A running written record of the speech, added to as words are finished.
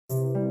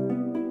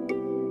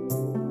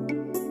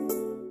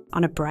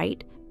On a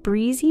bright,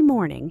 breezy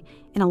morning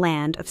in a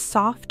land of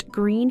soft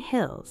green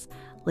hills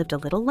lived a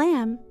little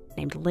lamb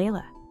named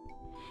Lila.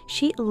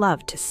 She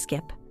loved to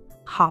skip,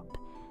 hop,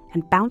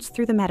 and bounce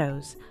through the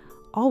meadows,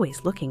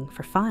 always looking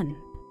for fun.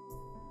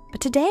 But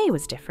today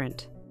was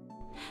different.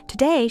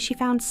 Today she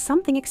found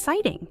something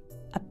exciting,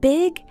 a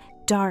big,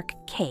 dark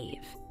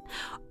cave.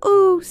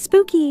 "Ooh,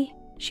 spooky,"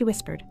 she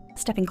whispered,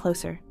 stepping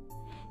closer.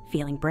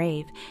 Feeling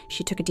brave,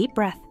 she took a deep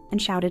breath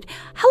and shouted,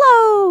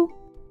 "Hello!"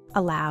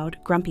 A loud,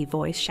 grumpy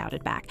voice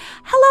shouted back,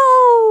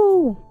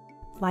 "Hello!"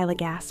 Lila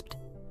gasped.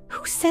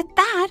 "Who said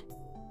that?"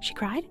 she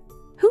cried.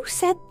 "Who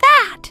said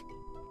that?"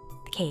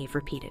 The cave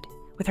repeated.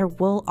 With her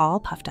wool all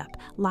puffed up,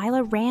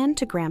 Lila ran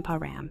to Grandpa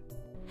Ram.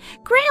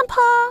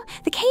 "Grandpa,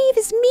 the cave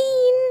is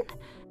mean!"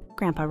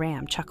 Grandpa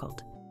Ram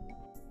chuckled.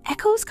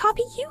 "Echoes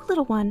copy you,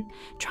 little one.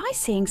 Try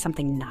saying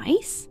something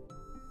nice."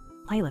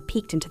 Lila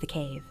peeked into the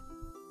cave.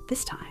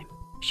 This time,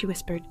 she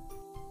whispered,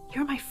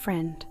 "You're my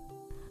friend."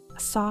 A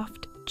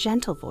soft,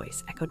 gentle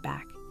voice echoed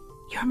back,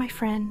 "You're my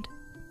friend."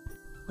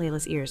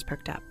 Lila's ears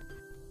perked up.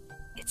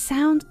 "It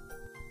sounds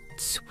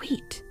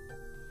sweet."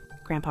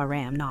 Grandpa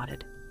Ram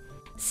nodded.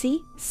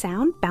 "See,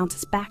 sound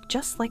bounces back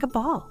just like a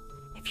ball.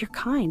 If you're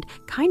kind,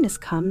 kindness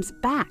comes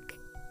back."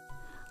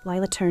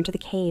 Lila turned to the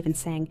cave and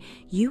sang,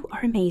 "You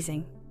are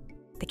amazing."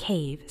 The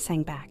cave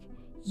sang back,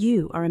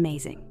 "You are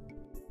amazing."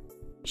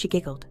 She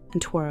giggled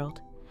and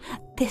twirled.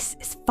 "This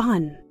is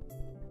fun."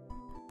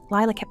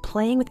 Lila kept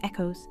playing with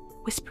echoes,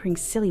 whispering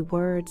silly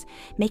words,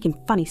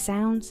 making funny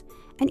sounds,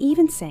 and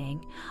even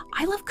saying,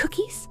 "I love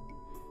cookies."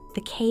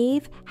 The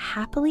cave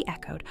happily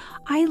echoed,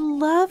 "I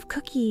love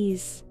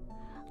cookies."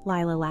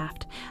 Lila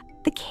laughed.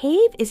 "The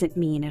cave isn't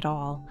mean at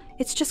all.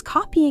 It's just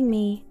copying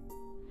me."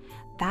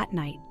 That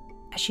night,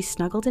 as she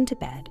snuggled into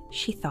bed,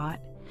 she thought,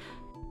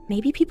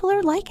 maybe people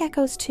are like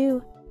echoes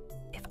too.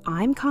 If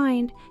I'm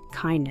kind,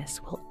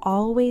 kindness will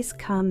always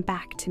come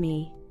back to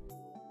me.